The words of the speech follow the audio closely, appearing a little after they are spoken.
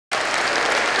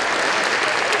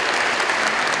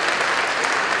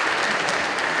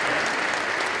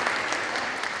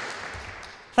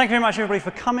Thank you very much, everybody,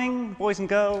 for coming, boys and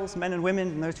girls, men and women,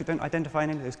 and those who don't identify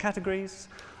in any of those categories.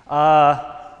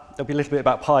 There'll be a little bit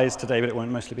about pies today, but it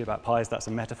won't mostly be about pies. That's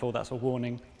a metaphor, that's a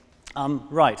warning.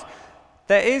 Right.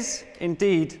 There is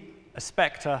indeed a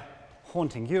spectre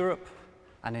haunting Europe,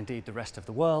 and indeed the rest of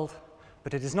the world,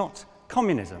 but it is not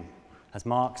communism, as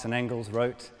Marx and Engels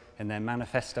wrote in their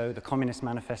manifesto, the Communist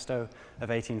Manifesto of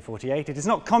 1848. It is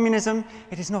not communism,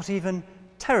 it is not even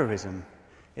terrorism.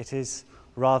 It is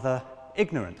rather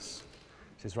ignorance.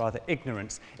 It is rather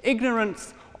ignorance.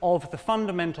 Ignorance of the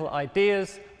fundamental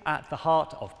ideas at the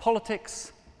heart of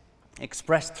politics,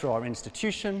 expressed through our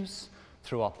institutions,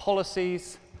 through our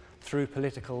policies, through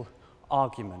political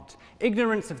argument.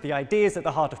 Ignorance of the ideas at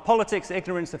the heart of politics,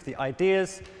 ignorance of the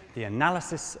ideas, the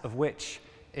analysis of which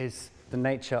is the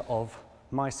nature of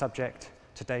my subject,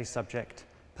 today's subject,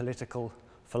 political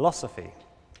philosophy.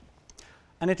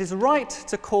 And it is right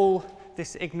to call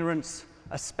this ignorance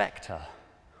a spectre,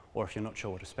 or if you're not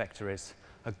sure what a spectre is,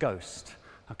 a ghost.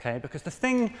 Okay? Because the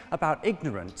thing about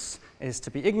ignorance is to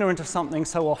be ignorant of something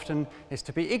so often is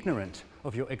to be ignorant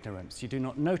of your ignorance. You do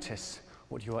not notice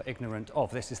what you are ignorant of.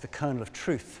 This is the kernel of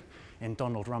truth in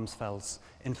Donald Rumsfeld's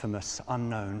infamous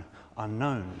unknown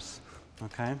unknowns.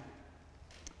 Okay?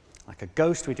 Like a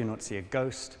ghost, we do not see a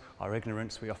ghost. Our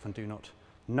ignorance, we often do not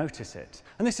notice it.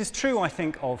 And this is true, I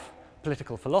think, of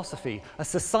political philosophy, a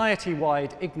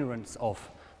society-wide ignorance of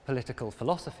political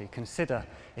philosophy. Consider,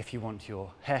 if you want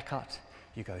your hair cut,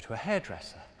 you go to a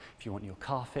hairdresser. If you want your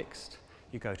car fixed,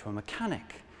 you go to a mechanic.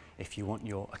 If you want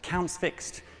your accounts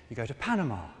fixed, you go to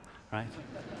Panama, right?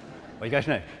 Well, you go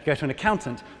to an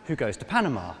accountant who goes to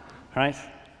Panama, right?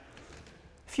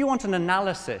 If you want an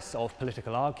analysis of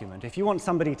political argument, if you want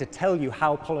somebody to tell you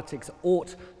how politics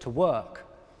ought to work,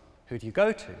 who do you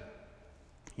go to?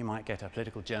 You might get a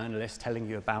political journalist telling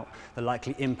you about the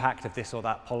likely impact of this or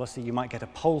that policy. You might get a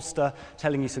pollster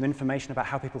telling you some information about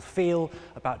how people feel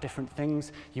about different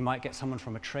things. You might get someone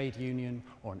from a trade union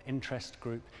or an interest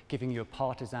group giving you a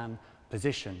partisan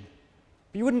position.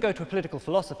 But you wouldn't go to a political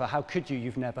philosopher. How could you?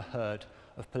 You've never heard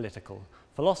of political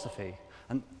philosophy.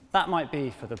 And that might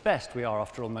be for the best. We are,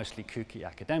 after all, mostly kooky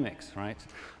academics, right?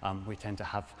 We tend to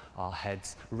have our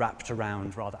heads wrapped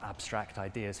around rather abstract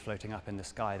ideas floating up in the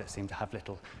sky that seem to have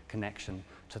little connection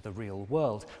to the real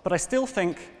world. But I still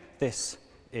think this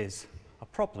is a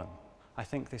problem. I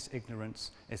think this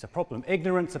ignorance is a problem.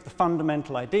 Ignorance of the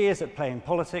fundamental ideas at play in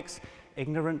politics,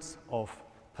 ignorance of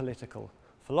political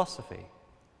philosophy.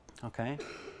 Okay?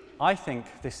 I think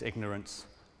this ignorance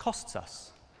costs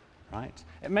us. Right?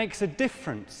 It makes a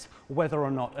difference whether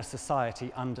or not a society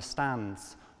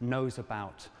understands, knows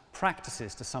about,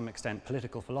 practices to some extent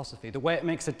political philosophy. The way it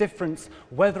makes a difference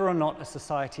whether or not a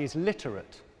society is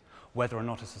literate. Whether or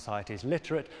not a society is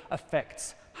literate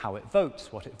affects how it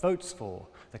votes, what it votes for,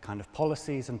 the kind of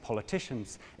policies and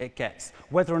politicians it gets.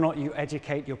 Whether or not you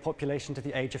educate your population to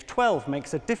the age of 12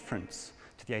 makes a difference.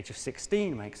 To the age of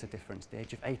 16 makes a difference. The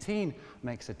age of 18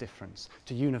 makes a difference.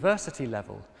 To university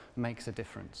level makes a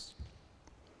difference.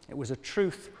 It was a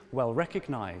truth well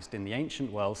recognized in the ancient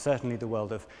world, certainly the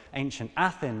world of ancient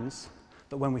Athens,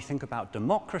 that when we think about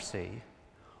democracy,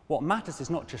 what matters is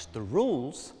not just the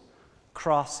rules,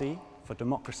 krasi, for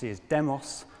democracy is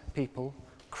demos, people,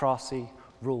 krasi,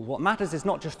 rule. What matters is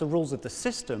not just the rules of the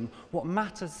system, what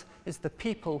matters is the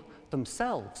people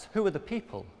themselves. Who are the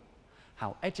people?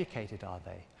 How educated are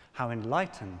they? How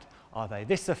enlightened are they?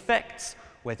 This affects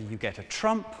whether you get a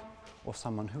Trump or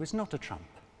someone who is not a Trump,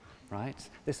 right?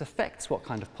 This affects what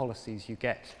kind of policies you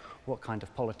get, what kind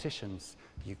of politicians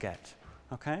you get,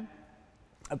 okay?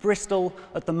 At Bristol,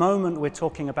 at the moment, we're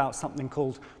talking about something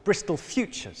called Bristol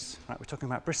Futures, right? We're talking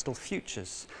about Bristol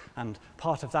Futures, and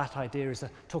part of that idea is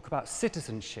to talk about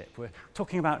citizenship. We're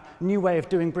talking about a new way of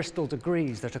doing Bristol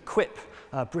degrees that equip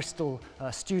Bristol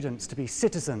students to be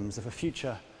citizens of a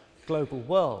future global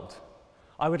world.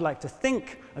 I would like to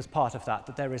think, as part of that,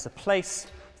 that there is a place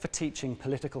for teaching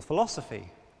political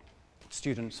philosophy.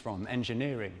 Students from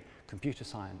engineering, computer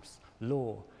science,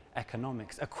 law,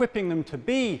 economics, equipping them to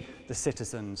be the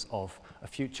citizens of a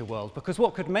future world. Because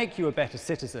what could make you a better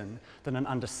citizen than an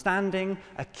understanding,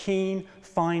 a keen,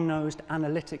 fine-nosed,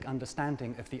 analytic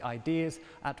understanding of the ideas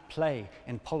at play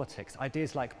in politics?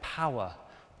 Ideas like power,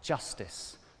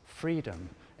 justice, freedom,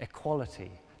 equality,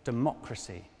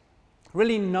 democracy.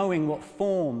 Really knowing what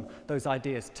form those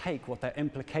ideas take, what their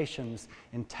implications,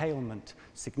 entailment,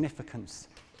 significance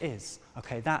is.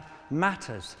 Okay, that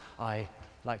matters. I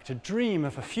like to dream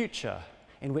of a future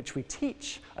in which we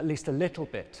teach at least a little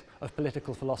bit of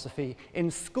political philosophy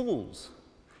in schools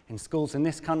in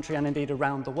this country and indeed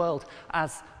around the world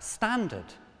as standard,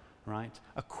 right?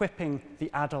 Equipping the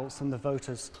adults and the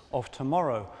voters of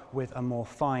tomorrow with a more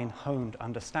fine-honed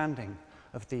understanding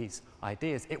of these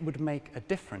ideas. It would make a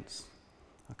difference,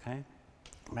 okay?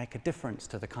 Make a difference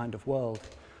to the kind of world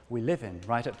we live in,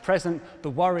 right? At present, the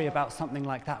worry about something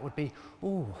like that would be,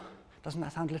 ooh, doesn't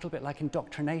that sound a little bit like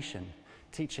indoctrination,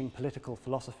 teaching political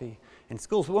philosophy in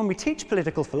schools? But when we teach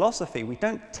political philosophy, we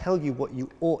don't tell you what you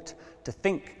ought to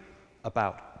think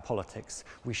about politics.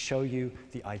 We show you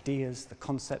the ideas, the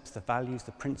concepts, the values,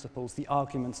 the principles, the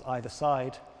arguments either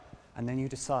side, and then you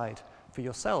decide for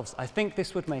yourselves. I think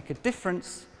this would make a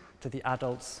difference to the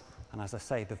adults and, as I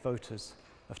say, the voters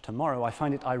of tomorrow. I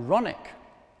find it ironic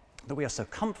that we are so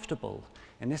comfortable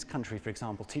in this country, for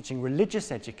example, teaching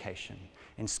religious education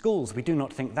in schools. We do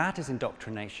not think that is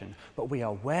indoctrination, but we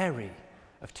are wary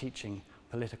of teaching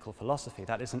political philosophy.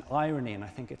 That is an irony, and I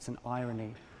think it's an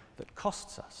irony that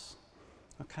costs us.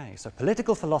 Okay, so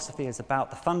political philosophy is about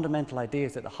the fundamental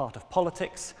ideas at the heart of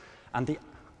politics, and the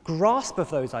grasp of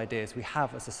those ideas we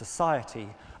have as a society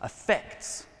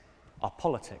affects our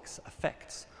politics,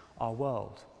 affects our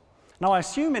world. Now, I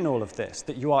assume in all of this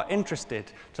that you are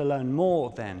interested to learn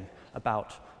more then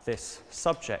about this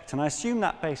subject, and I assume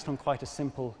that based on quite a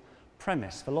simple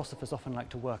premise. Philosophers often like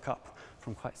to work up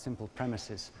from quite simple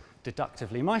premises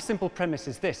deductively. My simple premise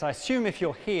is this: I assume if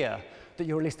you're here that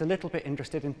you're at least a little bit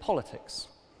interested in politics,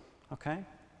 okay?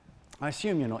 I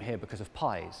assume you're not here because of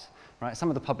pies, right? Some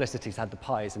of the publicities had the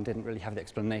pies and didn't really have the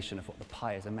explanation of what the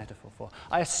pie is a metaphor for.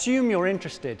 I assume you're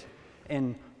interested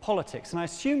in politics, and I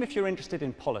assume if you're interested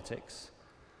in politics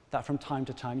that from time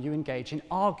to time you engage in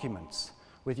arguments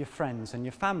with your friends and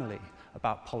your family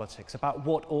about politics, about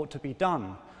what ought to be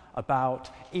done, about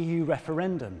EU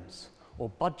referendums or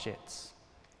budgets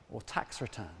or tax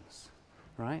returns,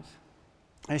 right?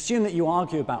 I assume that you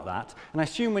argue about that, and I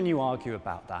assume when you argue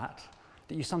about that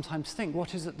you sometimes think,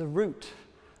 what is at the root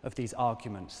of these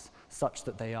arguments such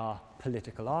that they are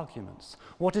political arguments?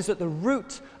 What is at the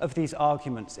root of these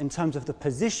arguments in terms of the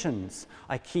positions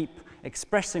I keep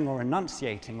expressing or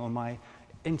enunciating, or my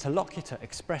interlocutor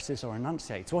expresses or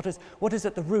enunciates? What is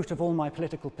at the root of all my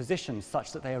political positions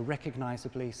such that they are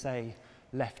recognizably, say,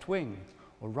 left-wing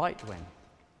or right-wing?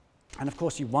 And of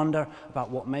course you wonder about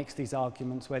what makes these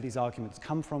arguments, where these arguments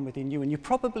come from within you, and you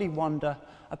probably wonder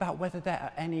about whether there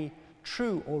are any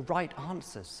true or right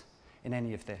answers in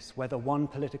any of this, whether one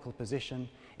political position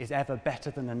is ever better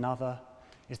than another.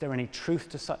 Is there any truth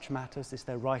to such matters? Is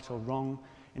there right or wrong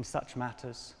in such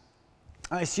matters?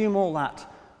 I assume all that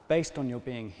based on your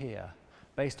being here,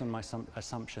 based on my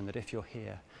assumption that if you're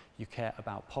here, you care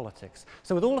about politics.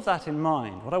 So with all of that in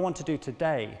mind, what I want to do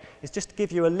today is just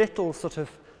give you a little sort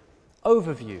of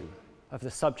overview of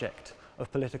the subject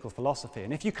of political philosophy.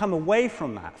 And if you come away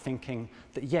from that thinking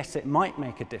that yes, it might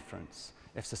make a difference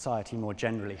if society more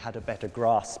generally had a better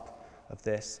grasp of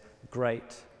this,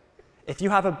 great. If you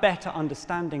have a better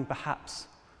understanding perhaps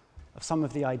of some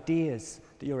of the ideas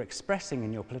that you're expressing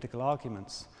in your political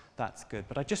arguments, that's good.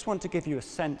 But I just want to give you a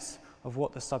sense of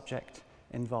what the subject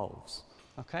involves.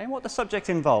 Okay, and what the subject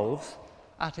involves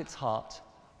at its heart,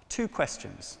 two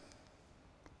questions.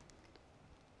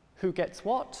 Who gets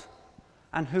what?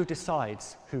 And who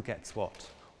decides who gets what?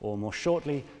 Or more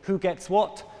shortly, who gets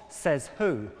what says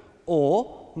who?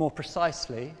 Or, more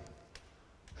precisely,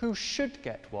 who should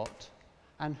get what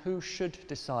and who should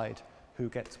decide who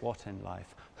gets what in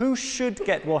life? Who should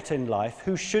get what in life?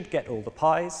 Who should get all the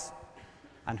pies?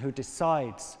 And who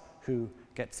decides who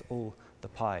gets all the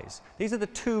pies? These are the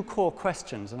two core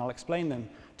questions, and I'll explain them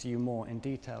to you more in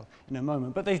detail in a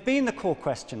moment. But they've been the core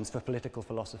questions for political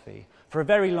philosophy for a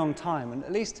very long time, and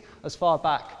at least as far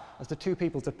back as the two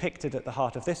people depicted at the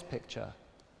heart of this picture,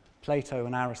 Plato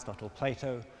and Aristotle.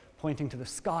 Plato pointing to the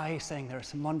sky, saying there are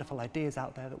some wonderful ideas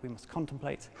out there that we must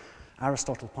contemplate.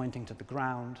 Aristotle pointing to the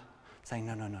ground, saying,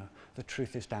 no, no, no, the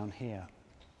truth is down here,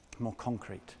 more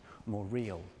concrete, more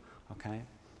real, okay?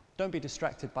 Don't be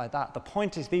distracted by that. The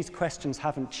point is these questions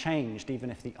haven't changed,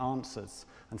 even if the answers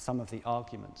and some of the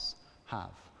arguments have,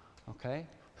 okay?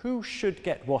 Who should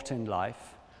get what in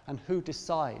life, and who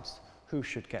decides who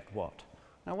should get what?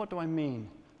 Now, what do I mean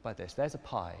by this? There's a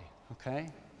pie, okay?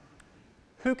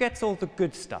 Who gets all the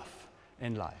good stuff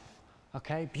in life,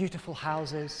 okay? Beautiful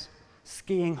houses,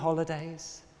 skiing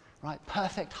holidays, right?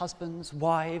 Perfect husbands,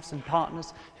 wives, and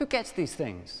partners. Who gets these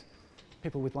things?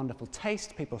 People with wonderful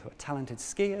taste, people who are talented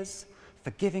skiers,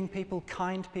 forgiving people,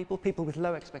 kind people, people with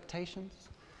low expectations,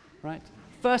 right?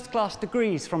 First-class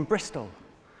degrees from Bristol,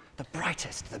 the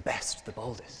brightest, the best, the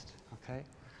boldest, okay?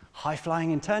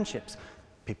 High-flying internships,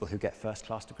 people who get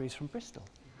first-class degrees from Bristol,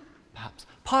 perhaps.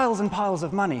 Piles and piles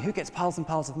of money. Who gets piles and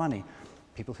piles of money?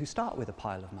 People who start with a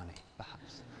pile of money,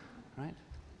 perhaps, right?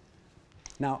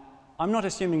 Now, I'm not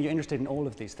assuming you're interested in all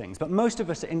of these things, but most of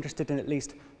us are interested in at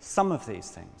least some of these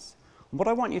things. And what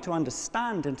I want you to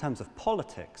understand in terms of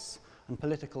politics and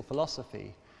political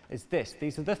philosophy is this.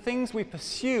 These are the things we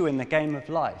pursue in the game of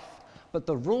life, but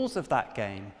the rules of that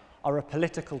game are a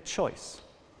political choice.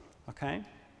 Okay?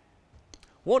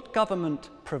 What government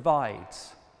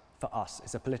provides for us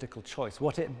is a political choice.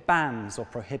 What it bans or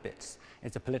prohibits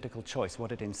is a political choice.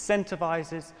 What it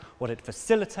incentivizes, what it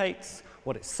facilitates,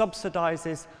 what it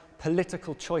subsidizes,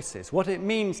 political choices. What it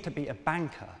means to be a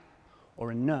banker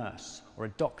or a nurse or a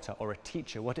doctor or a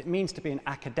teacher, what it means to be an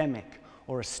academic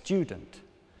or a student.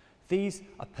 These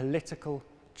are political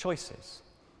choices,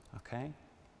 okay?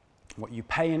 What you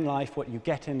pay in life, what you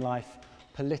get in life,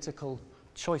 political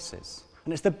choices.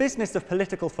 And it's the business of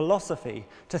political philosophy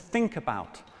to think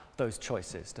about those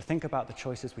choices, to think about the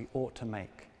choices we ought to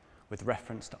make with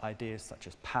reference to ideas such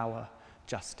as power,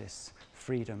 justice,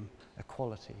 freedom,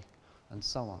 equality, and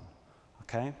so on,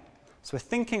 okay? So we're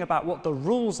thinking about what the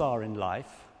rules are in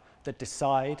life that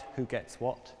decide who gets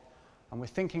what, and we're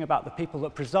thinking about the people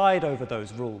that preside over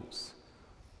those rules,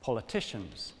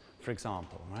 politicians, for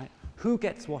example, right? Who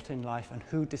gets what in life and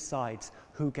who decides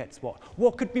who gets what?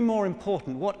 What could be more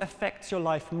important? What affects your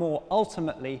life more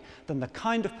ultimately than the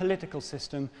kind of political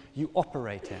system you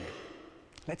operate in?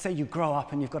 Let's say you grow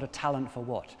up and you've got a talent for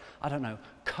what? I don't know,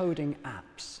 coding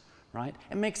apps, right?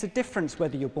 It makes a difference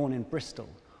whether you're born in Bristol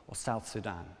or South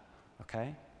Sudan,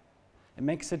 okay? It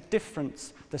makes a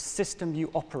difference the system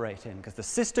you operate in, because the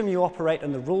system you operate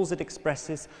and the rules it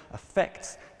expresses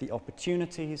affects the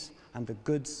opportunities and the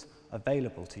goods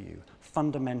available to you,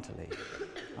 fundamentally,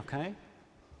 okay?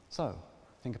 So,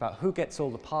 think about who gets all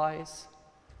the pies.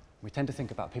 We tend to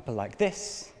think about people like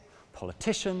this,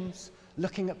 politicians,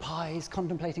 looking at pies,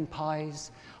 contemplating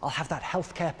pies. I'll have that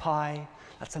healthcare pie.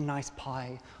 That's a nice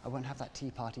pie. I won't have that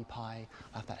Tea Party pie.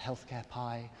 I'll have that healthcare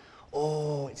pie.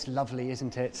 Oh, it's lovely,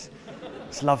 isn't it?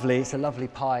 It's lovely, it's a lovely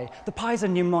pie. The pies are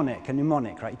mnemonic,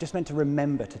 right? You're just meant to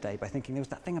remember today by thinking there was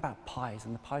that thing about pies,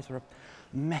 and the pies were a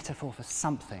metaphor for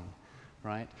something,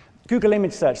 right? Google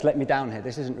image search let me down here.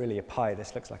 This isn't really a pie.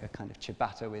 This looks like a kind of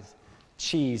ciabatta with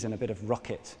cheese and a bit of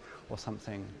rocket or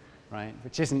something, right?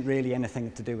 Which isn't really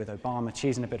anything to do with Obama.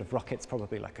 Cheese and a bit of rocket's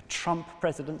probably like a Trump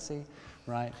presidency,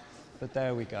 right? But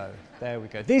there we go, there we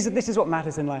go. This is what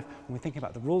matters in life when we're thinking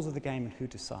about the rules of the game and who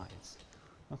decides,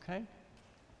 okay?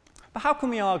 But how can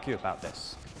we argue about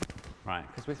this, right?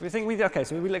 Because we think, okay,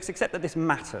 so let's accept that this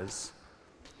matters.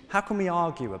 How can we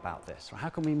argue about this? Or how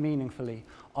can we meaningfully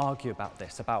argue about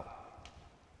this, about,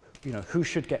 you know, who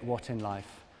should get what in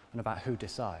life and about who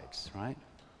decides, right?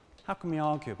 How can we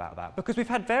argue about that? Because we've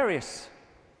had various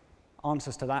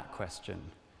answers to that question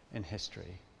in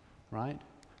history, right?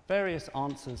 Various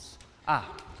answers.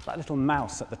 That little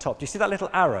mouse at the top. Do you see that little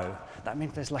arrow? That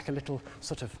means there's like a little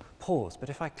sort of pause. But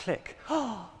if I click,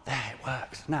 oh, there it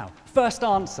works. Now, first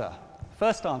answer.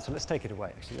 Let's take it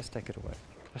away. Actually, let's take it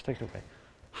away.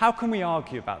 How can we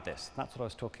argue about this? That's what I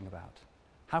was talking about.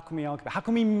 How can we argue? How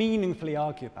can we meaningfully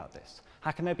argue about this?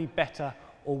 How can there be better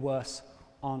or worse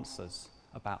answers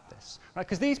about this? Right?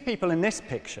 Because these people in this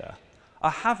picture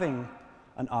are having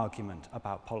an argument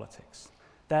about politics.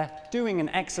 They're doing an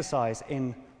exercise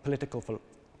in political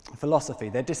philosophy.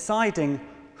 They're deciding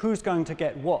who's going to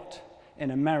get what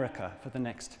in America for the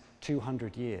next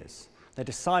 200 years. They're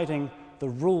deciding the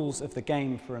rules of the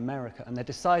game for America, and they're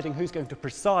deciding who's going to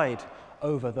preside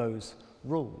over those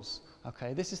rules.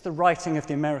 Okay, this is the writing of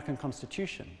the American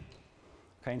Constitution.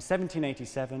 Okay, in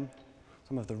 1787,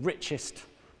 some of the richest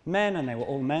men, and they were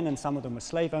all men, and some of them were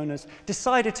slave owners,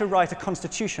 decided to write a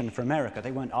constitution for America.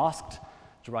 They weren't asked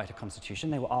to write a constitution.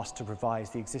 They were asked to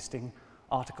revise the existing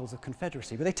Articles of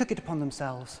Confederacy, but they took it upon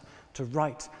themselves to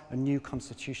write a new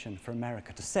constitution for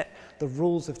America, to set the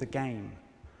rules of the game,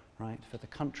 right, for the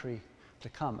country to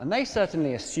come. And they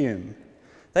certainly assume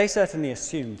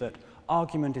that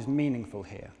argument is meaningful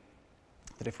here,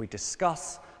 that if we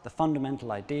discuss the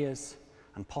fundamental ideas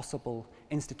and possible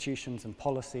institutions and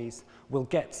policies, we'll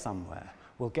get somewhere,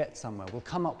 we'll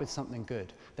come up with something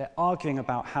good. They're arguing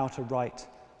about how to write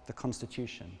the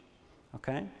Constitution,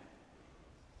 okay?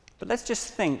 But let's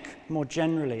just think more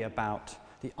generally about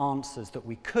the answers that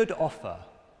we could offer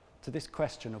to this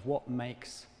question of what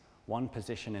makes one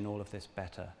position in all of this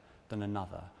better than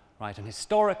another, right? And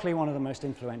historically, one of the most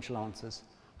influential answers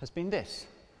has been this: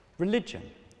 religion,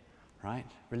 right?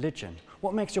 Religion.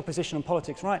 What makes your position on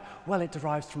politics right? Well, it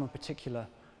derives from a particular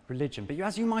religion. But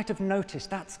as you might have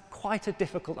noticed, that's quite a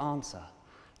difficult answer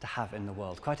to have in the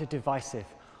world, quite a divisive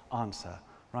answer.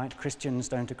 Right? Christians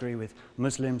don't agree with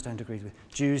Muslims, don't agree with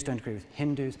Jews, don't agree with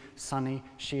Hindus, Sunni,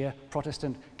 Shia,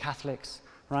 Protestant, Catholics,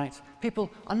 right?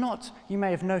 People are not, you may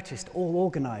have noticed, all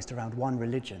organized around one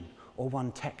religion or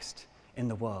one text in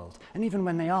the world. And even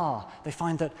when they are, they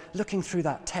find that looking through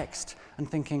that text and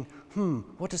thinking,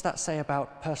 what does that say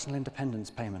about personal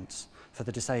independence payments for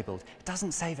the disabled? It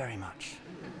doesn't say very much,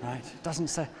 right? It doesn't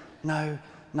say, no,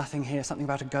 nothing here, something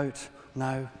about a goat,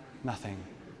 no, nothing,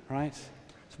 right?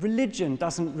 So religion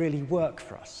doesn't really work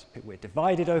for us. We're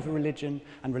divided over religion,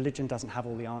 and religion doesn't have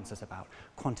all the answers about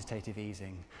quantitative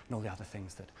easing and all the other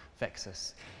things that vex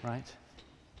us, right?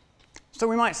 So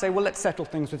we might say, well, let's settle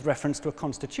things with reference to a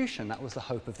constitution. That was the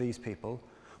hope of these people.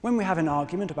 When we have an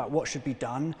argument about what should be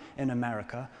done in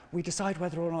America, we decide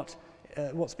whether or not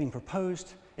what's being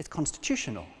proposed is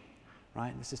constitutional,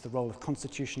 right? This is the role of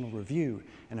constitutional review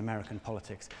in American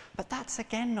politics. But that's,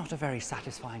 again, not a very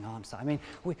satisfying answer. I mean,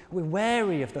 we're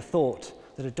wary of the thought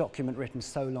that a document written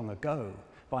so long ago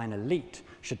by an elite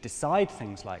should decide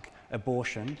things like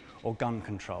abortion or gun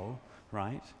control,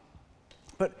 right?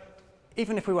 But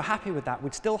even if we were happy with that,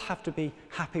 we'd still have to be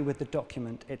happy with the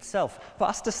document itself. For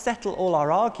us to settle all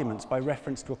our arguments by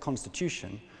reference to a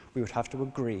constitution, we would have to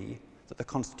agree that the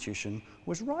constitution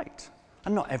was right.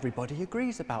 And not everybody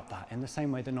agrees about that, in the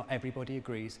same way that not everybody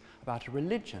agrees about a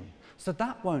religion. So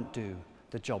that won't do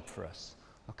the job for us,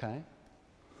 okay?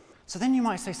 So then you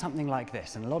might say something like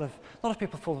this, and a lot of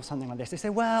people fall for something like this. They say,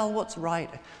 well, what's right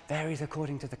varies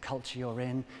according to the culture you're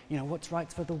in. You know, what's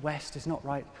right for the West is not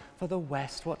right for the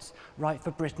West. What's right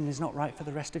for Britain is not right for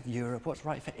the rest of Europe. What's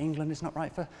right for England is not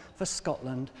right for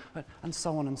Scotland, and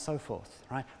so on and so forth,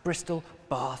 right? Bristol,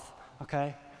 Bath,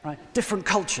 okay, right? Different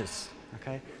cultures,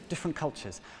 okay? Different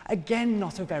cultures. Again,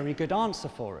 not a very good answer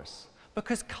for us,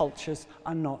 because cultures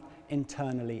are not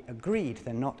internally agreed.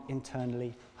 They're not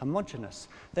internally homogeneous.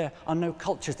 There are no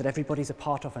cultures that everybody's a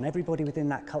part of, and everybody within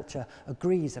that culture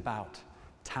agrees about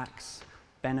tax,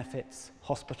 benefits,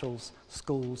 hospitals,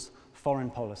 schools, foreign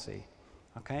policy.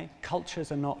 Okay?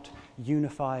 Cultures are not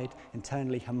unified,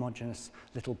 internally homogeneous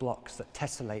little blocks that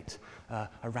tessellate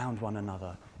around one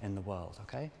another in the world.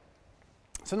 Okay?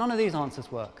 So none of these answers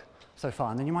work so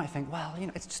far. And then you might think, well, you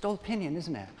know, it's just all opinion,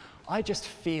 isn't it? I just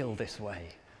feel this way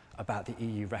about the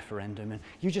EU referendum, and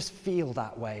you just feel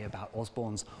that way about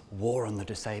Osborne's war on the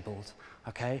disabled,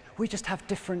 okay? We just have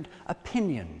different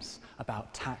opinions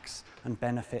about tax and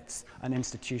benefits and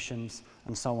institutions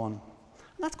and so on.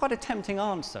 And that's quite a tempting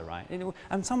answer, right?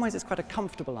 In some ways, it's quite a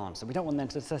comfortable answer. We don't want them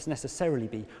to necessarily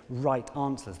be right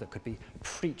answers that could be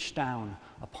preached down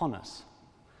upon us.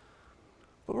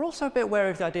 But we're also a bit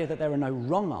wary of the idea that there are no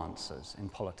wrong answers in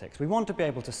politics. We want to be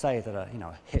able to say that a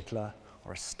Hitler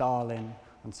or a Stalin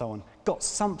and so on got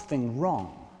something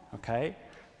wrong, okay?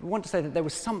 We want to say that there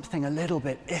was something a little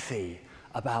bit iffy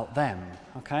about them,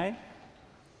 okay?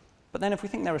 But then if we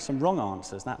think there are some wrong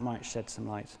answers, that might shed some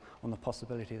light on the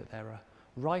possibility that there are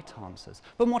right answers.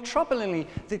 But more troublingly,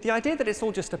 the idea that it's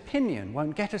all just opinion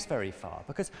won't get us very far,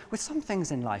 because with some things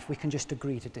in life we can just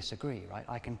agree to disagree,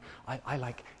 right? I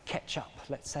like ketchup,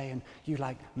 let's say, and you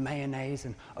like mayonnaise,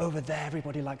 and over there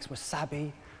everybody likes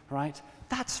wasabi, right?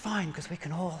 That's fine, because we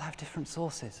can all have different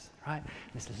sources, right?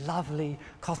 This lovely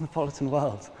cosmopolitan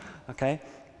world, okay?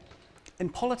 In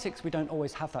politics, we don't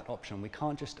always have that option. We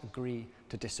can't just agree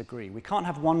to disagree. We can't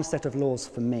have one set of laws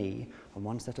for me and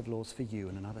one set of laws for you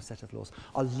and another set of laws.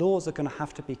 Our laws are going to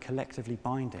have to be collectively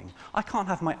binding. I can't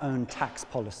have my own tax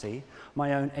policy,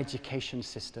 my own education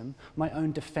system, my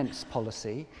own defense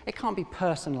policy. It can't be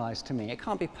personalized to me. It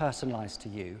can't be personalized to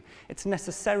you. It's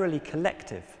necessarily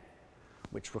collective,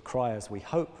 which requires, we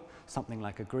hope, something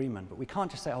like agreement. But we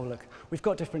can't just say, oh, look, we've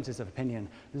got differences of opinion,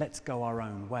 let's go our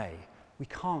own way. We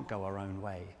can't go our own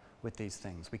way with these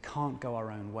things. We can't go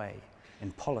our own way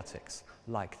in politics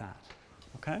like that,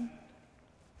 okay?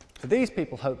 So these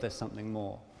people hope there's something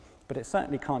more, but it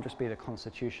certainly can't just be the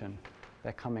constitution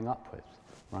they're coming up with,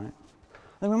 right?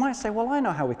 Then we might say, well, I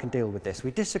know how we can deal with this. We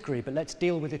disagree, but let's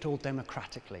deal with it all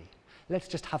democratically. Let's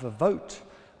just have a vote,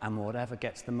 and whatever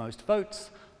gets the most votes,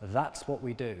 that's what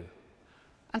we do.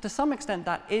 And to some extent,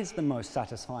 that is the most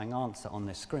satisfying answer on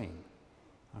this screen,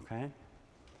 okay?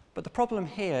 But the problem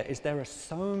here is there are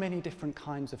so many different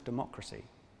kinds of democracy,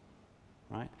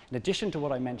 right? In addition to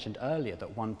what I mentioned earlier,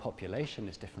 that one population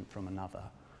is different from another,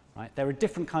 right? There are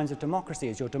different kinds of democracy.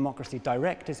 Is your democracy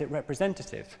direct? Is it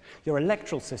representative? Your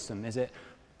electoral system, is it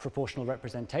proportional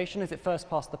representation? Is it first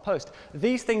past the post?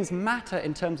 These things matter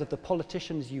in terms of the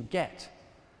politicians you get.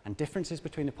 And differences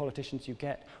between the politicians you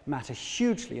get matter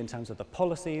hugely in terms of the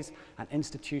policies and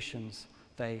institutions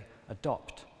they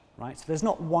adopt, right? So there's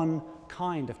not one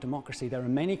kind of democracy. There are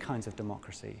many kinds of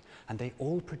democracy, and they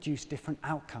all produce different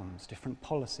outcomes, different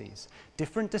policies,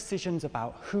 different decisions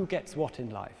about who gets what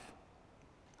in life,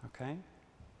 okay?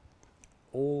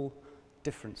 all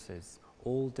differences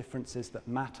that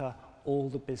matter, all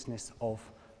the business of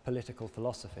political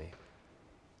philosophy.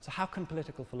 So how can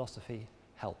political philosophy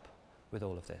help with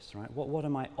all of this, right? What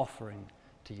am I offering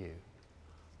to you?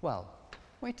 Well,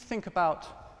 we need to think about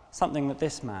something that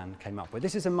this man came up with.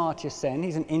 This is Amartya Sen.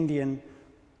 He's an Indian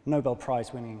Nobel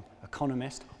Prize-winning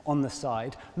economist on the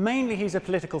side. Mainly, he's a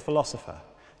political philosopher.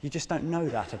 You just don't know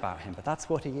that about him, but that's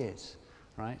what he is,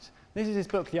 right? This is his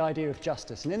book, The Idea of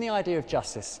Justice. And in The Idea of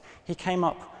Justice, he came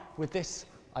up with this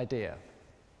idea.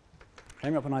 He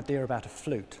came up with an idea about a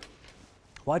flute.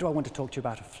 Why do I want to talk to you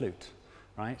about a flute,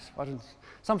 right?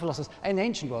 Some philosophers, in the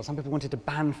ancient world, some people wanted to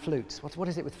ban flutes. What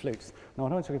is it with flutes? No, I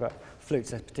don't want to talk about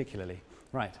flutes particularly.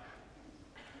 Right.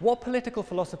 What political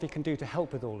philosophy can do to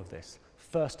help with all of this,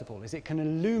 first of all, is it can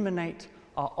illuminate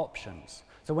our options.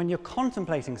 So when you're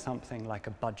contemplating something like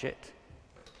a budget,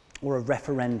 or a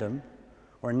referendum,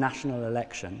 or a national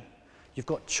election, you've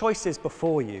got choices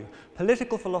before you.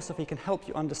 Political philosophy can help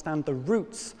you understand the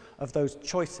roots of those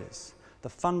choices, the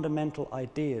fundamental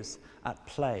ideas at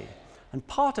play. And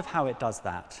part of how it does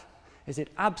that is it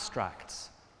abstracts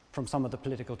from some of the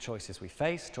political choices we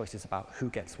face, choices about who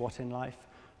gets what in life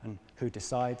and who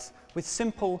decides, with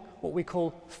simple, what we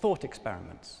call thought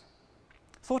experiments.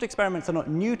 Thought experiments are not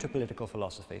new to political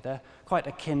philosophy. They're quite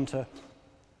akin to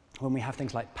when we have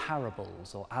things like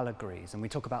parables or allegories, and we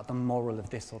talk about the moral of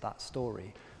this or that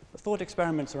story. But thought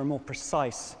experiments are a more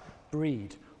precise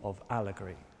breed of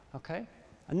allegory, okay?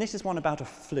 And this is one about a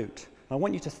flute. I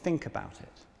want you to think about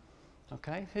it.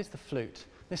 Okay, here's the flute.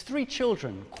 There's 3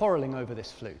 children quarreling over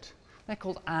this flute. They're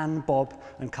called Anne, Bob,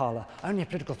 and Carla. Only a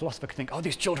political philosopher could think, oh,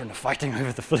 these children are fighting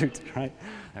over the flute, right?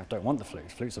 I don't want the flute.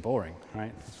 Flutes are boring,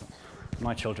 right? That's what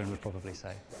my children would probably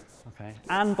say. Okay,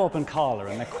 Anne, Bob, and Carla,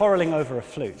 and they're quarreling over a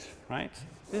flute, right?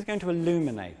 This is going to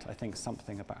illuminate, I think,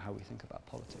 something about how we think about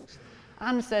politics.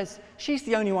 Anne says she's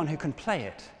the only one who can play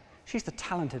it. She's the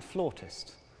talented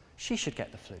flautist. She should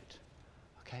get the flute,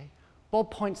 okay? Bob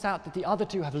points out that the other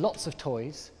 2 have lots of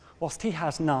toys, whilst he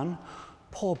has none.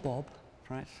 Poor Bob,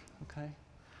 right? Okay.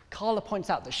 Carla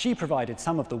points out that she provided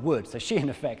some of the wood, so she, in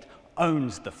effect,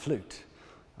 owns the flute,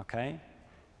 okay?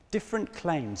 Different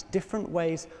claims, different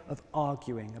ways of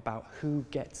arguing about who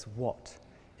gets what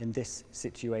in this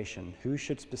situation, who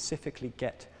should specifically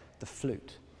get the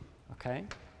flute, okay?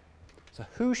 So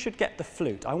who should get the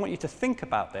flute? I want you to think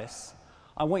about this.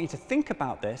 I want you to think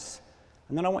about this,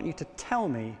 and then I want you to tell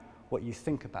me what you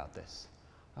think about this,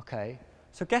 okay?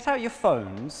 So get out your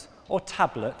phones or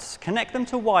tablets, connect them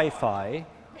to Wi-Fi,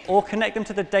 or connect them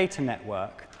to the data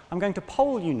network. I'm going to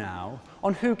poll you now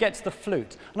on who gets the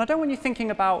flute. And I don't want you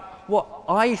thinking about what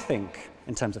I think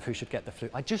in terms of who should get the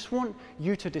flute. I just want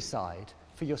you to decide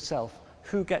for yourself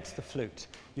who gets the flute.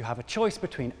 You have a choice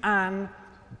between Anne,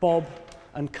 Bob,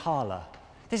 and Carla.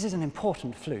 This is an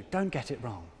important flute. Don't get it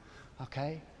wrong,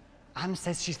 okay? Anne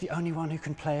says she's the only one who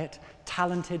can play it.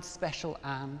 Talented, special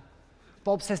Anne.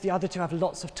 Bob says the other 2 have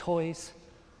lots of toys,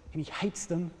 and he hates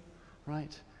them,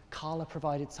 right? Carla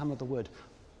provided some of the wood.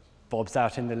 Bob's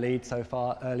out in the lead so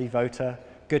far, early voter.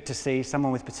 Good to see,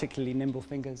 someone with particularly nimble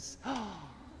fingers.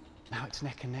 Now it's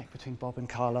neck and neck between Bob and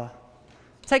Carla.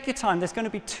 Take your time, there's going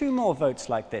to be 2 more votes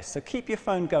like this, so keep your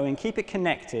phone going, keep it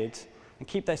connected, and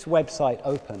keep this website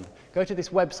open. Go to this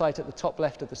website at the top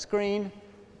left of the screen.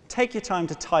 Take your time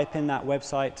to type in that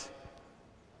website.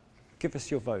 Give us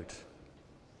your vote.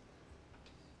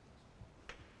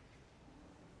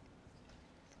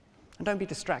 And don't be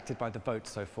distracted by the votes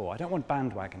so far. I don't want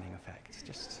bandwagoning effects.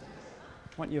 Just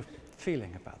want your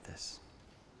feeling about this.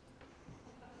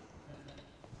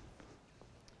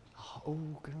 Oh,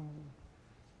 good.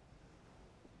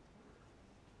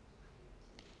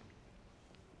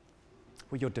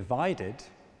 Well, you're divided,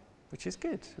 which is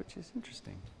good, which is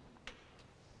interesting.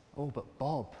 Oh, but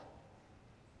Bob.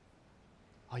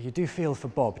 Oh, you do feel for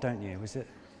Bob, don't you? Was it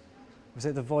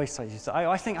the voice I used?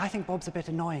 I think Bob's a bit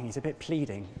annoying. He's a bit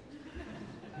pleading.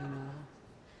 You know?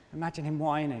 Imagine him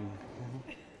whining.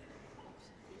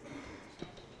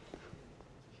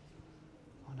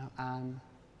 Oh no, Anne.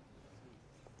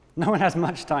 No one has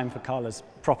much time for Carla's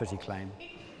property claim.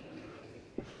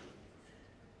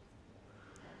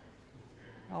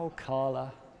 Oh,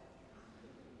 Carla.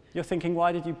 You're thinking,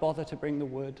 why did you bother to bring the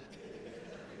wood?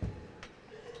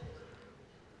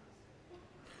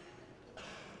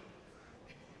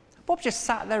 Bob just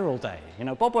sat there all day. You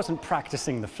know, Bob wasn't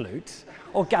practicing the flute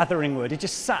or gathering wood. He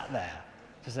just sat there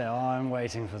to say, oh, I'm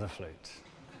waiting for the flute.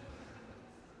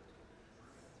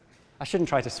 I shouldn't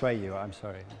try to sway you, I'm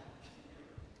sorry.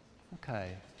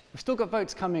 Okay, we've still got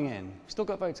votes coming in. We've still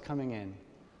got votes coming in.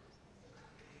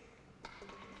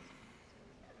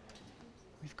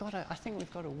 I think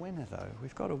we've got a winner, though.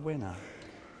 We've got a winner.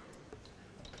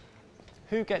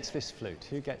 Who gets this flute?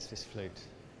 Who gets this flute?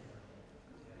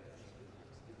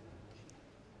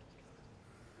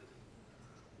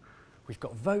 We've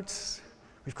got votes.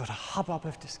 We've got a hubbub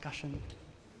of discussion.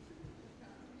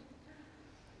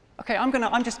 Okay,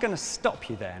 I'm just going to stop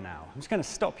you there now. I'm just going to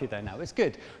stop you there now. It's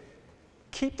good.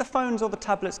 Keep the phones or the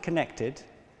tablets connected.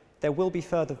 There will be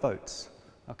further votes.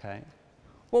 Okay.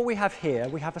 What we have here,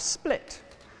 we have a split.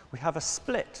 We have a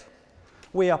split.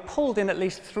 We are pulled in at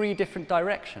least 3 different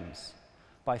directions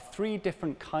by 3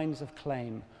 different kinds of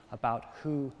claim about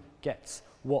who gets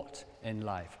what in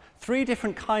life. 3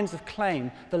 different kinds of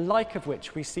claim, the like of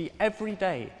which we see every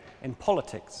day in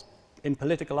politics, in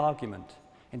political argument,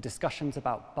 in discussions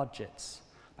about budgets,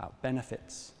 about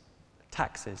benefits,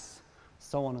 taxes,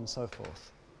 so on and so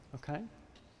forth. Okay?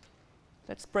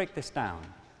 Let's break this down.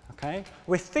 Okay?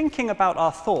 We're thinking about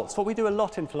our thoughts. What we do a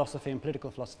lot in philosophy and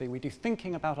political philosophy, we do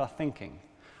thinking about our thinking.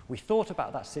 We thought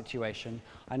about that situation.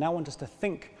 I now want us to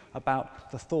think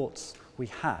about the thoughts we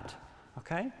had.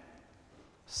 Okay?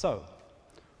 So,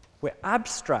 we're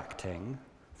abstracting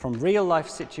from real-life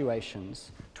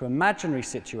situations to imaginary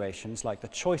situations like the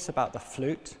choice about the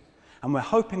flute, and we're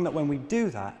hoping that when we do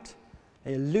that,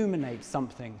 it illuminates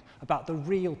something about the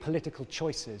real political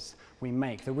choices we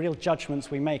make, the real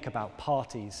judgments we make about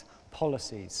parties,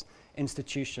 policies,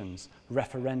 institutions,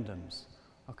 referendums.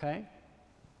 Okay?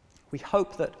 We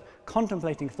hope that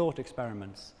contemplating thought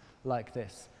experiments like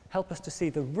this help us to see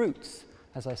the roots,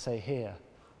 as I say here,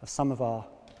 of some of our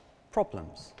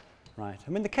problems. Right?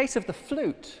 And in the case of the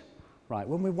flute, right,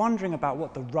 when we're wondering about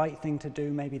what the right thing to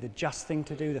do, maybe the just thing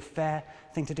to do, the fair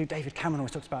thing to do, David Cameron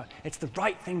always talks about it's the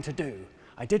right thing to do.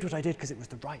 I did what I did because it was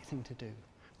the right thing to do.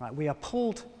 Right? We are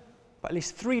pulled by at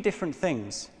least 3 different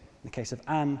things in the case of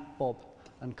Anne, Bob,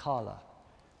 and Carla.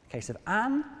 In the case of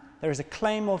Anne, there is a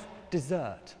claim of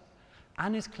desert.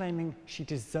 Anne is claiming she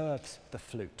deserves the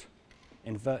flute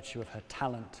in virtue of her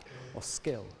talent or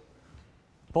skill.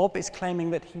 Bob is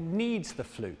claiming that he needs the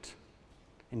flute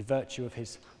in virtue of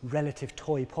his relative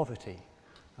toy poverty.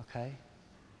 Okay?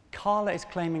 Carla is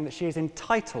claiming that she is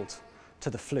entitled to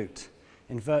the flute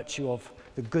in virtue of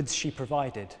the goods she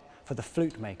provided for the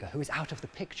flute maker, who is out of the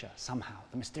picture somehow,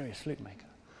 the mysterious flute maker.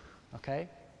 Okay?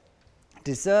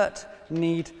 Desert,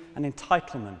 need, and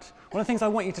entitlement. One of the things I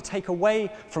want you to take away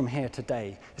from here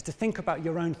today is to think about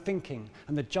your own thinking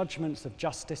and the judgments of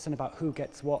justice and about who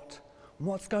gets what.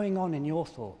 What's going on in your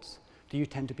thoughts? Do you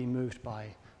tend to be moved by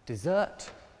desert,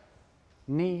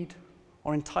 need,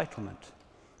 or entitlement?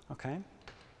 Okay?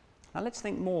 Now let's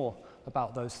think more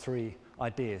about those 3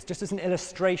 ideas, just as an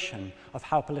illustration of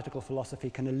how political philosophy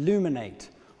can illuminate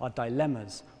our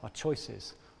dilemmas, our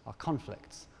choices, our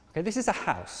conflicts. Okay, this is a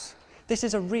house. This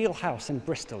is a real house in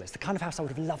Bristol. It's the kind of house I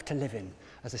would have loved to live in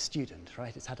as a student,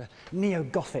 right? It's had a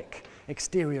neo-Gothic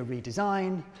exterior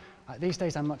redesign. These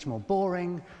days I'm much more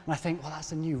boring, and I think, well,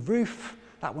 that's a new roof.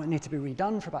 That won't need to be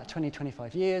redone for about 20,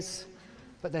 25 years.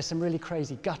 But there's some really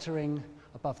crazy guttering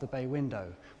above the bay window.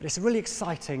 But it's a really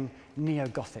exciting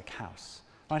neo-Gothic house.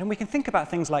 Right? And we can think about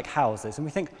things like houses, and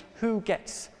we think, who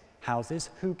gets houses?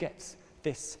 Who gets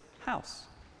this house?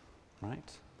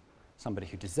 Right? Somebody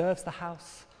who deserves the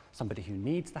house, somebody who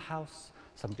needs the house,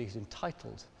 somebody who's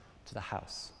entitled to the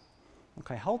house.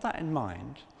 Okay, hold that in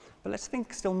mind. But let's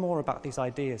think still more about these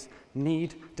ideas,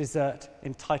 need, desert,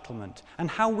 entitlement, and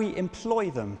how we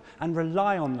employ them and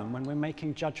rely on them when we're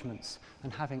making judgments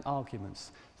and having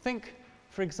arguments. Think,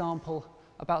 for example,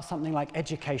 about something like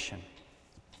education.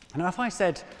 And if I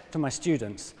said to my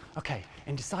students, okay,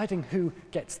 in deciding who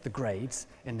gets the grades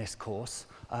in this course,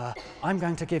 I'm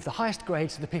going to give the highest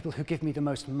grades to the people who give me the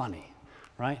most money,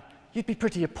 right? You'd be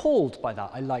pretty appalled by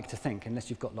that, I like to think, unless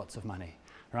you've got lots of money.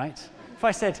 Right? If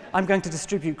I said, I'm going to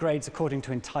distribute grades according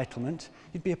to entitlement,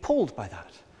 you'd be appalled by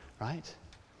that, right?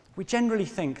 We generally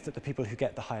think that the people who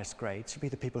get the highest grades should be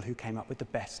the people who came up with the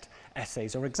best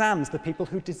essays or exams, the people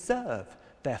who deserve,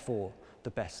 therefore, the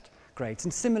best grades.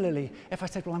 And similarly, if I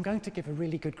said, well, I'm going to give a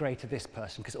really good grade to this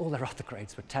person because all their other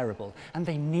grades were terrible and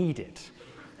they need it,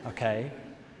 okay?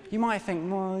 You might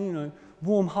think, well, you know,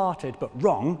 warm-hearted, but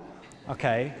wrong,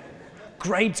 okay?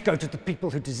 Grades go to the people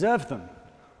who deserve them,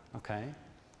 okay?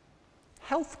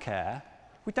 Healthcare,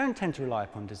 we don't tend to rely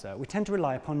upon desert, we tend to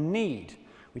rely upon need.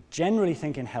 We generally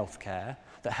think in healthcare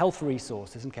that health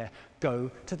resources and care go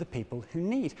to the people who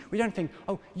need. We don't think,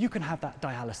 oh, you can have that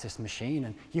dialysis machine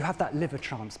and you have that liver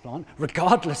transplant,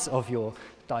 regardless of your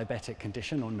diabetic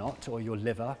condition or not, or your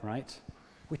liver, right?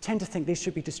 We tend to think these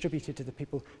should be distributed to the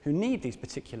people who need these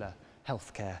particular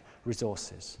healthcare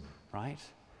resources, right?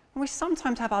 And we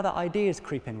sometimes have other ideas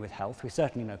creep in with health. We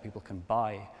certainly know people can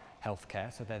buy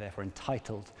healthcare, so they're therefore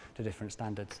entitled to different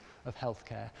standards of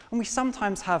healthcare. And we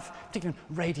sometimes have, particularly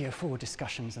Radio 4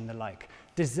 discussions and the like,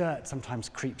 desert sometimes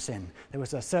creeps in. There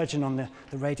was a surgeon on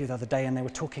the radio the other day, and they were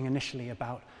talking initially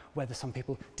about whether some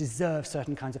people deserve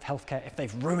certain kinds of healthcare if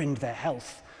they've ruined their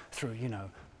health through,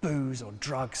 booze or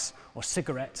drugs or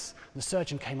cigarettes. And the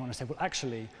surgeon came on and said, well,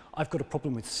 actually, I've got a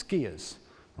problem with skiers.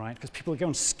 Right? Because people go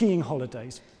on skiing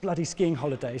holidays, bloody skiing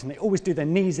holidays, and they always do their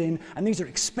knees in, and these are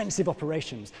expensive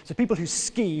operations. So people who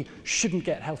ski shouldn't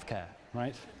get healthcare,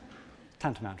 right?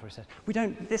 Tantamount to what he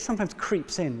said. This sometimes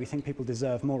creeps in. We think people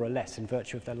deserve more or less in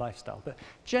virtue of their lifestyle, but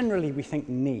generally we think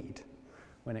need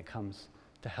when it comes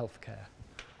to healthcare.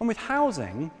 And with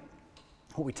housing,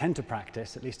 what we tend to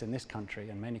practice, at least in this country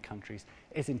and many countries,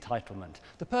 is entitlement.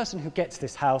 The person who gets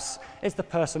this house is the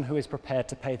person who is prepared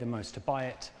to pay the most to buy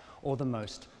it, or the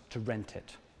most to rent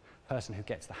it. The person who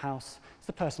gets the house is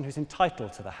the person who's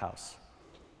entitled to the house.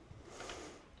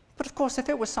 But of course, if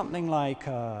it was something like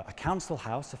a council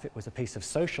house, if it was a piece of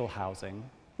social housing,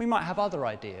 we might have other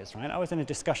ideas, right? I was in a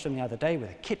discussion the other day with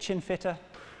a kitchen fitter,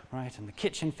 right? And the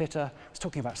kitchen fitter was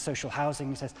talking about social housing.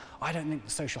 He says, I don't think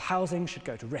the social housing should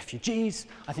go to refugees.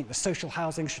 I think the social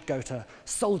housing should go to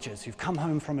soldiers who've come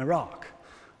home from Iraq,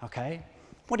 okay?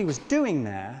 What he was doing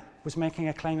there was making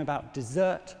a claim about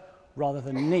desert rather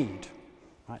than need.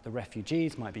 Right? The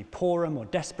refugees might be poorer, more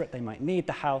desperate, they might need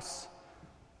the house,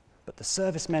 but the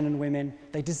servicemen and women,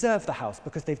 they deserve the house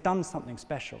because they've done something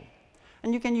special.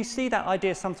 And again, you see that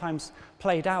idea sometimes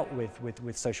played out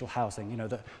with social housing,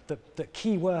 the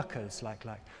key workers like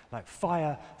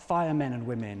firemen and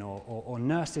women or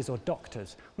nurses or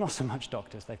doctors, not so much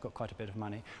doctors, they've got quite a bit of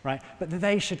money, right? But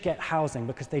they should get housing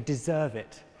because they deserve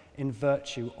it in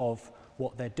virtue of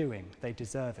what they're doing. They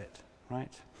deserve it,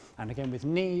 right? And again, with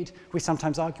need, we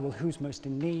sometimes argue, well, who's most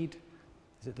in need?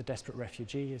 Is it the desperate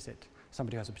refugee? Is it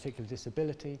somebody who has a particular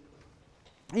disability?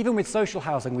 Even with social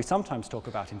housing, we sometimes talk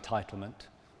about entitlement.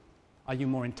 Are you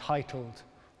more entitled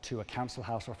to a council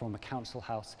house or from a council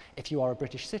house if you are a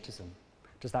British citizen?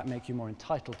 Does that make you more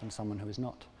entitled than someone who is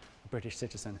not a British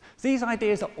citizen? These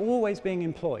ideas are always being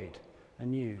employed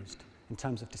and used in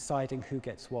terms of deciding who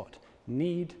gets what.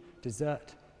 Need,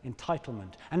 desert,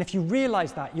 entitlement. And if you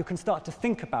realize that, you can start to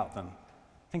think about them.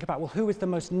 Think about, well, who is the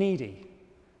most needy?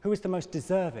 Who is the most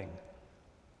deserving?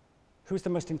 Who is the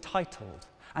most entitled?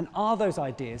 And are those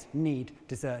ideas, need,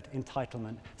 desert,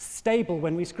 entitlement, stable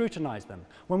when we scrutinize them?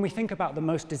 When we think about the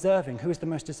most deserving, who is the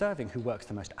most deserving? Who works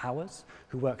the most hours?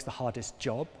 Who works the hardest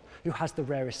job? Who has the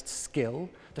rarest skill?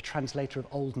 The translator of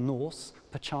Old Norse,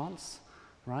 perchance?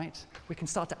 Right? We can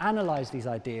start to analyze these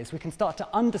ideas. We can start to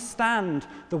understand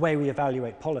the way we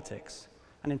evaluate politics.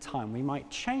 And in time, we might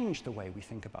change the way we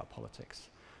think about politics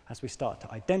as we start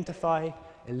to identify,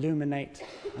 illuminate,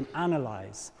 and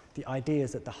analyze the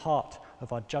ideas at the heart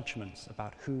of our judgments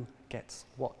about who gets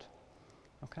what.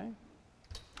 Okay?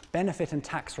 Benefit and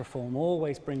tax reform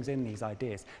always brings in these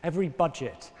ideas. Every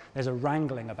budget, there's a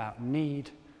wrangling about need,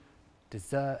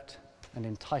 desert, and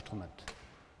entitlement.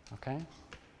 Okay?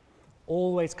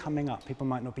 Always coming up. People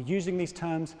might not be using these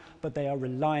terms, but they are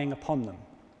relying upon them.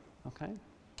 Okay?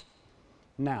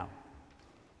 Now,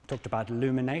 talked about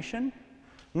illumination.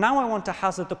 Now I want to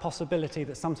hazard the possibility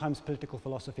that sometimes political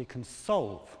philosophy can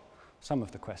solve some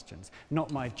of the questions.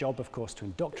 Not my job, of course, to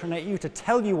indoctrinate you, to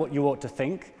tell you what you ought to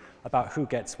think about who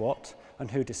gets what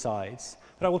and who decides,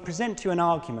 but I will present to you an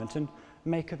argument and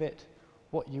make of it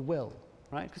what you will.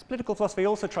 Right? Because political philosophy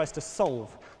also tries to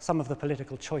solve some of the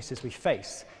political choices we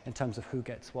face in terms of who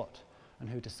gets what and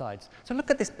who decides. So look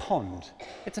at this pond.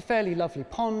 It's a fairly lovely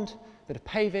pond, a bit of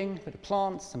paving, a bit of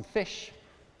plants, some fish.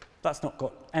 That's not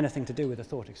got anything to do with a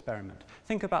thought experiment.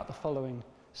 Think about the following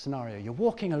scenario. You're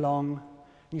walking along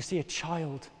and you see a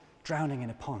child drowning in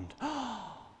a pond.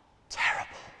 Oh,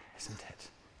 terrible, isn't it?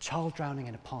 Child drowning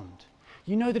in a pond.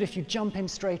 You know that if you jump in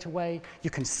straight away, you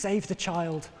can save the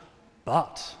child,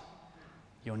 but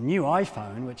your new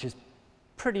iPhone, which is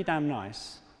pretty damn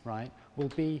nice, right, will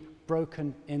be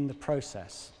broken in the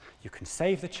process. You can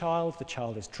save the child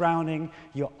is drowning,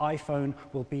 your iPhone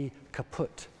will be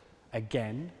kaput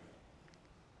again.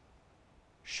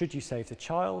 Should you save the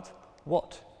child?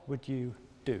 What would you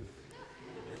do?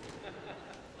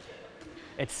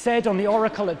 It said on the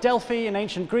oracle at Delphi in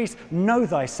ancient Greece, know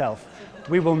thyself.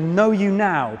 We will know you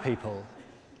now, people.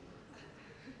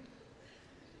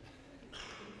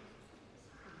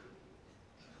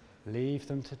 Leave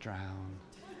them to drown.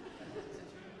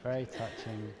 Very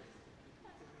touching.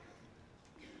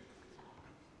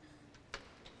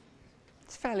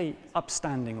 It's a fairly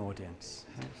upstanding audience.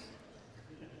 Yes.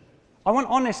 I want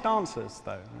honest answers,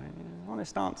 though. Right?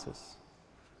 Honest answers.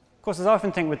 Of course, as I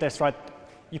often think with this, right,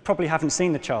 you probably haven't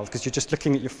seen the child because you're just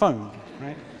looking at your phone,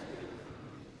 right?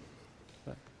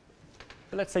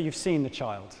 But let's say you've seen the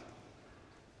child.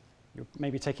 You're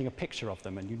maybe taking a picture of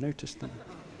them and you notice them.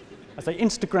 As they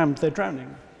Instagrammed their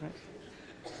drowning, right?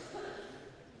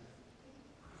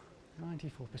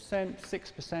 94%,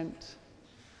 6%.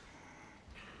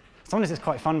 Sometimes it's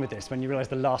quite fun with this when you realize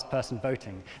the last person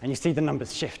voting and you see the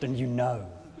numbers shift and you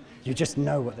just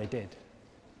know what they did.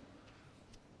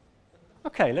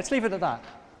 Okay, let's leave it at that.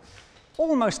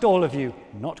 Almost all of you,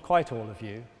 not quite all of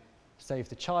you, save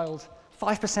the child.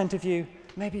 5% of you,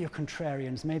 maybe you're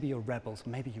contrarians, maybe you're rebels,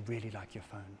 maybe you really like your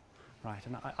phone, right?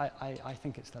 And I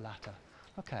think it's the latter.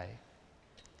 Okay,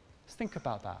 let's think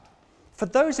about that. For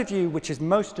those of you, which is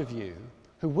most of you,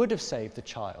 who would have saved the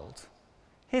child,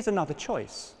 here's another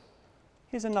choice.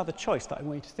 Here's another choice that I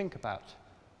want you to think about.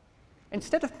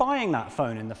 Instead of buying that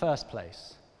phone in the first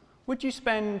place, would you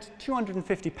spend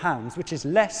 £250, which is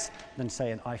less than,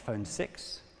 say, an iPhone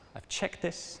 6? I've checked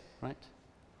this, right?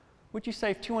 Would you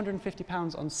save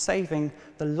 £250 on saving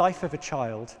the life of a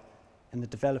child in the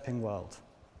developing world?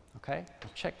 Okay,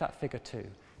 I've checked that figure too.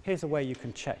 Here's a way you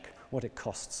can check what it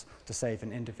costs to save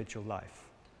an individual life.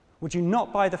 Would you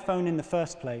not buy the phone in the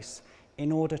first place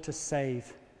in order to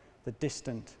save the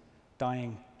distant,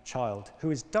 dying child,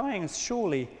 who is dying as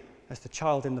surely as the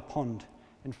child in the pond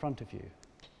in front of you?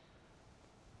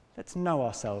 Let's know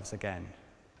ourselves again.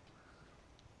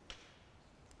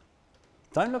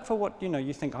 Don't look for what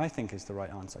you think I think is the right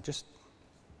answer. Just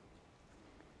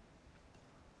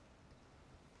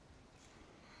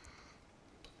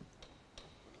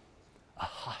a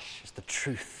hush as the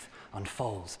truth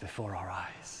unfolds before our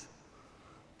eyes.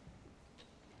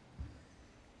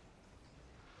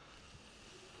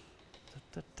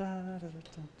 Da, da, da, da,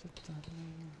 da, da, da.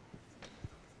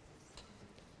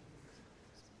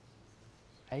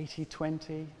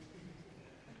 80-20.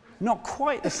 Not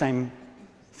quite the same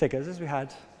figures as we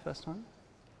had first time.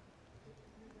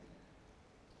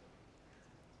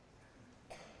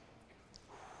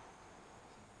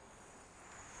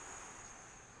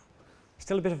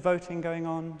 Still a bit of voting going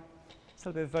on. Still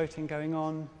a bit of voting going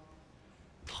on.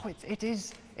 Oh, it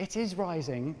is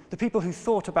rising. The people who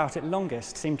thought about it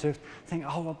longest seem to think,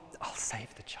 oh, well, I'll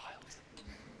save the child.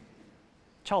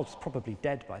 The child's probably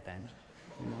dead by then.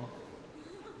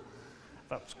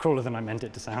 That was crueler than I meant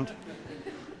it to sound.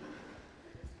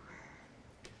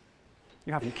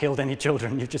 You haven't killed any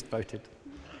children, you've just voted.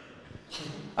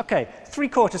 Okay,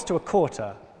 3/4 to a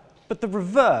quarter, but the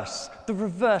reverse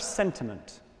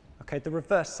sentiment. Okay, the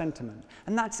reverse sentiment.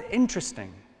 And that's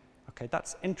interesting. Okay,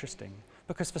 that's interesting.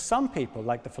 Because for some people,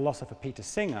 like the philosopher Peter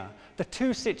Singer, the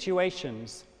two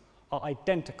situations are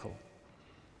identical.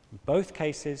 In both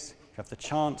cases, you have the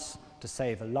chance to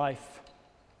save a life,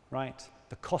 right?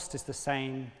 The cost is the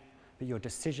same, but your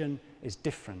decision is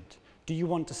different. Do you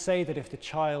want to say that if the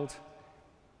child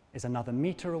is another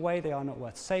meter away, they are not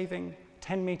worth saving?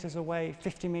 10 meters away,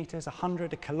 50 meters,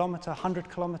 100, a kilometer, 100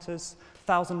 kilometers,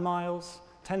 1,000 miles,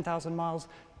 10,000 miles?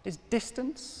 Is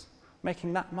distance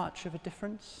making that much of a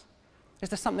difference? Is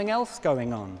there something else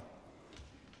going on?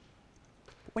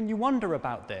 When you wonder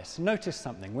about this, notice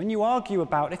something. When you argue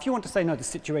about, if you want to say, no, the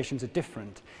situations are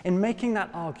different, in making that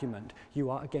argument, you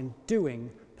are again doing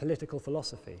political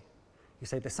philosophy. You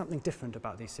say there's something different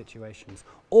about these situations.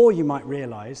 Or you might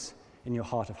realize, in your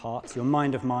heart of hearts, your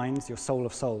mind of minds, your soul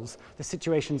of souls, the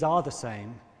situations are the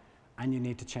same, and you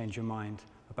need to change your mind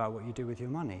about what you do with your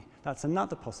money. That's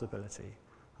another possibility,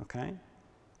 okay?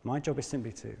 My job is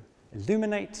simply to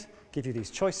illuminate, give you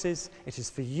these choices. It is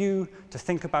for you to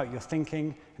think about your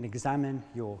thinking and examine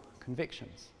your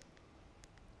convictions.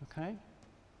 Okay?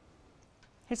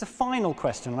 Here's a final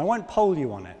question, and I won't poll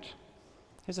you on it.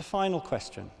 Here's a final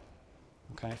question.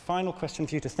 Okay, final question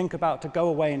for you to think about, to go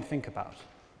away and think about.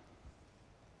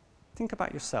 Think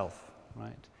about yourself,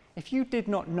 right? If you did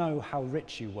not know how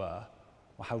rich you were,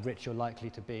 or how rich you're likely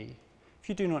to be, if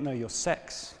you do not know your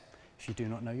sex, if you do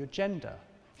not know your gender,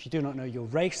 if you do not know your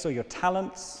race or your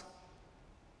talents,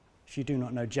 if you do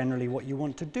not know generally what you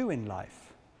want to do in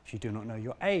life, if you do not know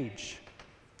your age,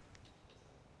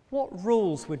 what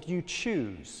rules would you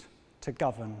choose to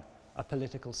govern a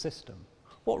political system?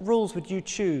 What rules would you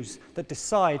choose that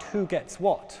decide who gets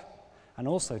what, and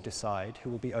also decide who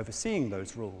will be overseeing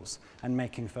those rules and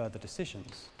making further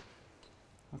decisions?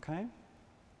 Okay?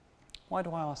 Why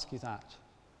do I ask you that?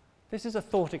 This is a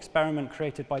thought experiment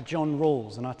created by John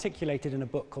Rawls and articulated in a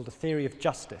book called A Theory of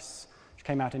Justice, which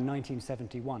came out in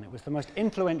 1971. It was the most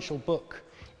influential book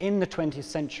in the 20th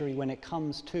century when it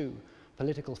comes to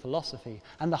political philosophy.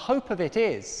 And the hope of it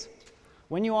is,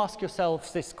 when you ask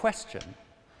yourselves this question,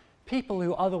 people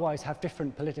who otherwise have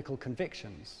different political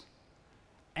convictions,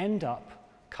 end up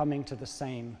coming to the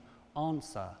same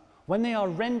answer. When they are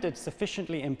rendered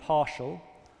sufficiently impartial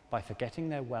by forgetting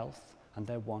their wealth and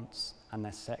their wants and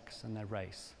their sex and their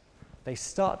race, they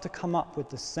start to come up with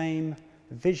the same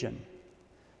vision.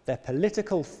 Their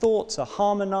political thoughts are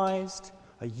harmonized,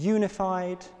 are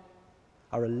unified,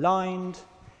 are aligned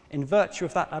in virtue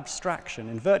of that abstraction,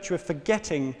 in virtue of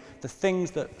forgetting the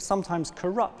things that sometimes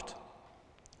corrupt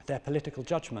their political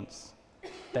judgments,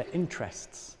 their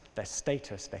interests, their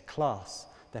status, their class,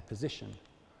 their position.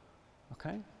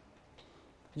 Okay?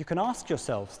 You can ask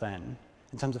yourselves then,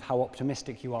 in terms of how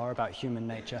optimistic you are about human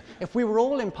nature, if we were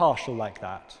all impartial like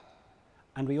that,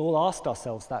 and we all asked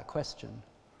ourselves that question,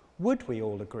 would we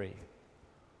all agree?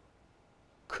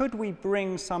 Could we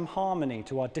bring some harmony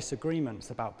to our disagreements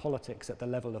about politics at the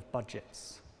level of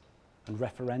budgets and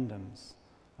referendums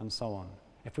and so on,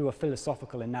 if we were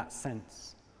philosophical in that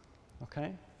sense?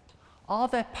 Okay? Are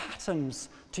there patterns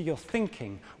to your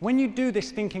thinking? When you do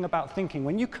this thinking about thinking,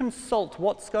 when you consult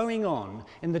what's going on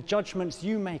in the judgments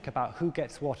you make about who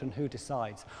gets what and who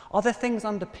decides, are there things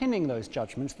underpinning those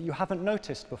judgments that you haven't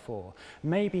noticed before?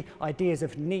 Maybe ideas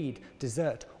of need,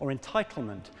 desert, or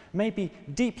entitlement. Maybe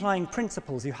deep-lying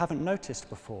principles you haven't noticed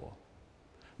before.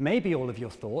 Maybe all of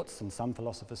your thoughts, and some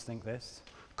philosophers think this,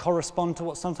 correspond to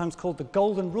what's sometimes called the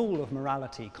golden rule of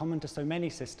morality, common to so many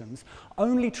systems.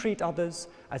 Only treat others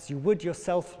as you would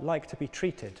yourself like to be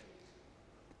treated.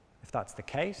 If that's the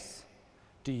case,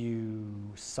 do you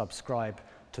subscribe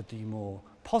to the more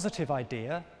positive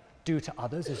idea, do to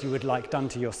others as you would like done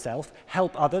to yourself,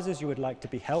 help others as you would like to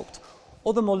be helped,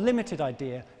 or the more limited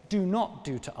idea, do not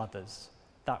do to others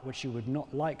that which you would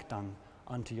not like done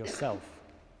unto yourself?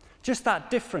 Just that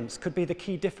difference could be the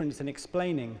key difference in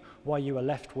explaining why you are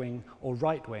left-wing or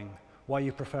right-wing, why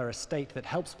you prefer a state that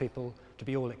helps people to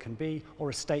be all it can be, or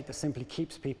a state that simply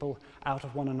keeps people out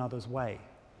of one another's way.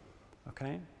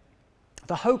 Okay?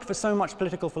 The hope for so much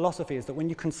political philosophy is that when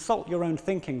you consult your own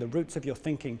thinking, the roots of your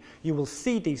thinking, you will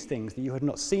see these things that you had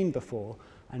not seen before,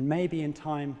 and maybe in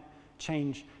time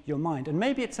change your mind. And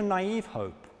maybe it's a naive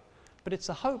hope, but it's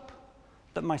a hope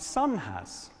that my son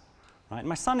has. Right?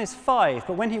 My son is 5,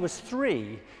 but when he was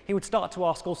 3, he would start to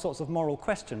ask all sorts of moral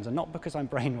questions, and not because I'm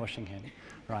brainwashing him,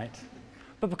 right?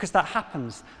 But because that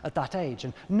happens at that age.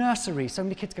 And nurseries, so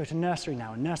many kids go to nursery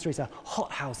now, and nurseries are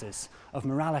hothouses of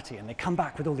morality, and they come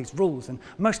back with all these rules, and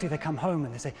mostly they come home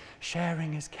and they say,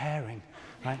 sharing is caring,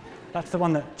 right? That's the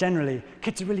one that generally,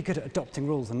 kids are really good at adopting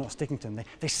rules and not sticking to them.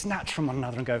 They snatch from one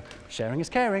another and go, sharing is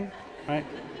caring, right?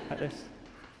 Like this.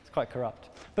 It's quite corrupt.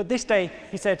 But this day,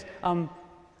 he said,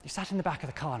 he sat in the back of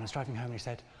the car and I was driving home and he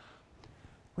said,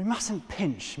 we mustn't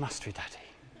pinch, must we, Daddy?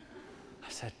 I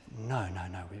said, no,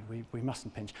 we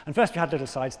mustn't pinch. And first we had a little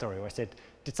side story where I said,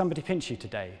 did somebody pinch you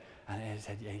today? And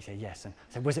he said yes. And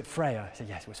I said, was it Freya? I said,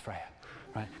 yes, it was Freya.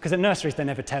 Right? Because at nurseries they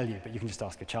never tell you, but you can just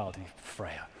ask a child, and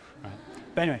Freya. Right?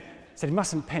 But anyway, he said, he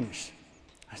mustn't pinch.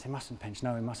 I said, mustn't pinch?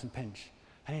 No, we mustn't pinch.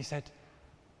 And he said,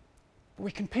 but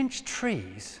we can pinch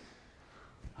trees.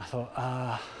 I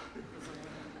thought,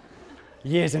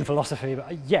 years in philosophy,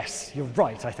 but yes, you're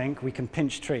right, I think, we can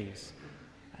pinch trees.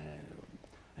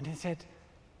 And he said,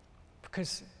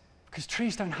 because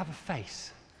trees don't have a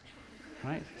face,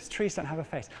 right? Because trees don't have a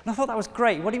face. And I thought that was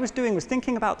great. What he was doing was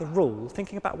thinking about the rule,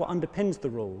 thinking about what underpins the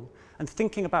rule, and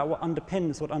thinking about what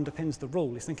underpins the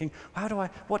rule. He's thinking,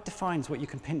 what defines what you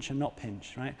can pinch and not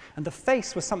pinch, right? And the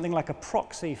face was something like a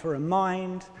proxy for a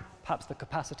mind, perhaps the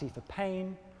capacity for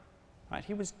pain, right?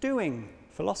 He was doing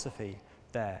philosophy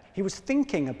there. He was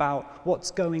thinking about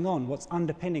what's going on, what's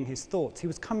underpinning his thoughts. He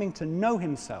was coming to know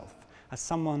himself as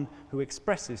someone who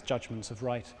expresses judgments of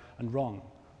right and wrong.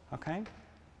 Okay?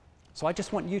 So I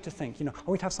just want you to think, I want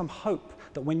you to have some hope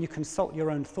that when you consult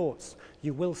your own thoughts,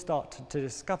 you will start to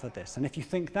discover this. And if you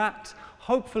think that,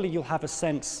 hopefully you'll have a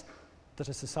sense that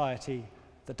a society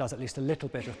that does at least a little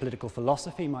bit of political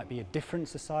philosophy might be a different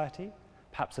society,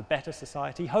 perhaps a better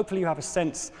society. Hopefully you have a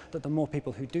sense that the more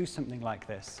people who do something like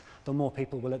this, the more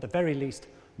people will at the very least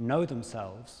know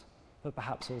themselves, but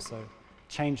perhaps also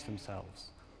change themselves.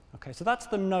 Okay, so that's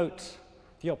the note,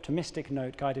 the optimistic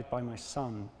note guided by my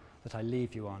son that I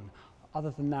leave you on.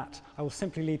 Other than that, I will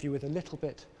simply leave you with a little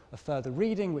bit of further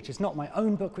reading, which is not my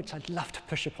own book, which I'd love to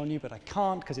push upon you, but I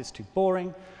can't because it's too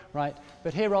boring, right?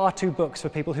 But here are 2 books for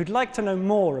people who'd like to know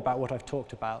more about what I've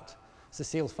talked about.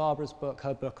 Cecile Faber's book,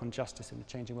 her book on justice in the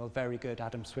changing world, very good.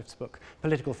 Adam Swift's book,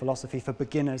 Political Philosophy for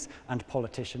Beginners and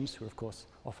Politicians, who are, of course,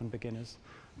 often beginners,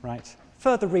 right?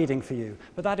 Further reading for you.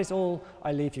 But that is all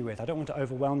I leave you with. I don't want to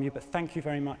overwhelm you, but thank you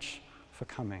very much for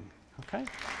coming, okay?